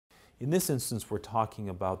In this instance, we're talking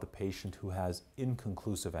about the patient who has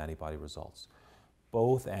inconclusive antibody results.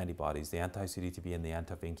 Both antibodies, the anti-CdtB and the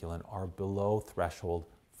anti-vinculin, are below threshold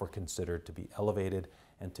for considered to be elevated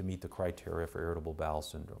and to meet the criteria for irritable bowel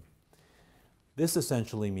syndrome. This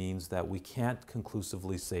essentially means that we can't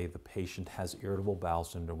conclusively say the patient has irritable bowel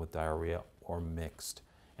syndrome with diarrhea or mixed,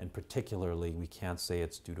 and particularly we can't say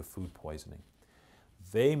it's due to food poisoning.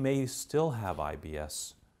 They may still have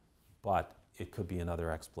IBS, but it could be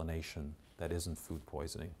another explanation that isn't food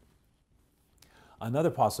poisoning.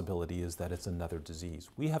 Another possibility is that it's another disease.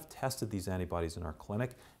 We have tested these antibodies in our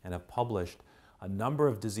clinic and have published a number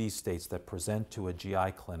of disease states that present to a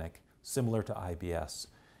GI clinic similar to IBS,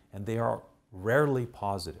 and they are rarely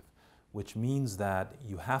positive, which means that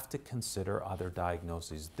you have to consider other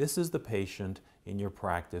diagnoses. This is the patient in your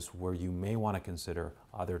practice where you may want to consider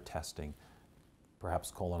other testing,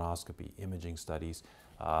 perhaps colonoscopy, imaging studies,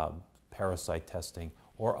 parasite testing,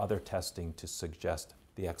 or other testing to suggest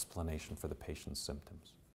the explanation for the patient's symptoms.